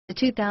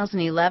The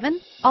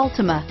 2011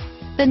 Altima.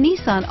 The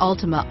Nissan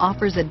Altima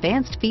offers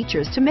advanced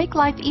features to make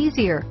life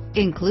easier,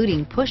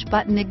 including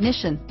push-button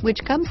ignition, which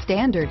comes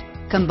standard.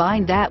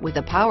 Combine that with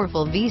a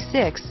powerful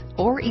V6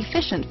 or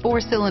efficient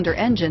 4-cylinder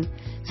engine,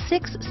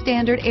 6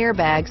 standard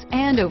airbags,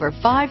 and over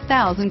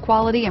 5,000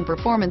 quality and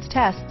performance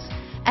tests,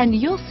 and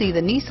you'll see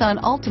the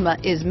Nissan Altima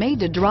is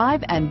made to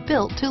drive and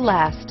built to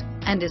last,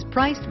 and is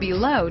priced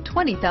below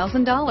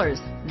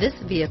 $20,000. This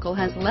vehicle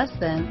has less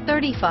than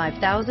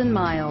 35,000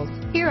 miles.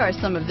 Here are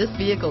some of this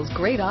vehicle's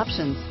great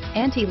options: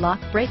 anti-lock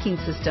braking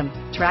system,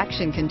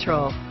 traction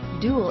control,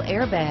 dual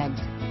airbags,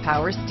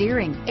 power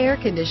steering, air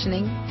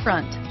conditioning,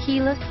 front,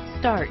 keyless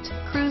start,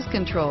 cruise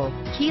control,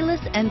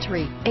 keyless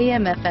entry,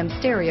 AM/FM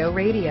stereo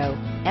radio,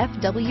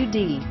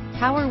 FWD,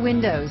 power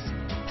windows,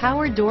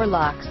 power door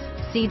locks,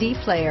 CD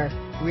player,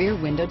 rear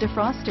window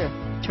defroster,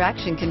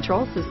 traction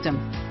control system,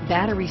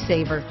 battery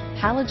saver,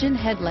 halogen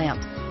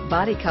headlamps,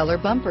 body color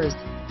bumpers,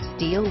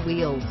 steel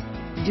wheels,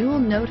 dual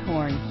note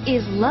horn.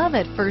 Is love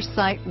at first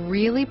sight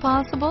really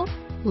possible?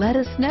 Let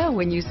us know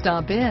when you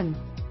stop in.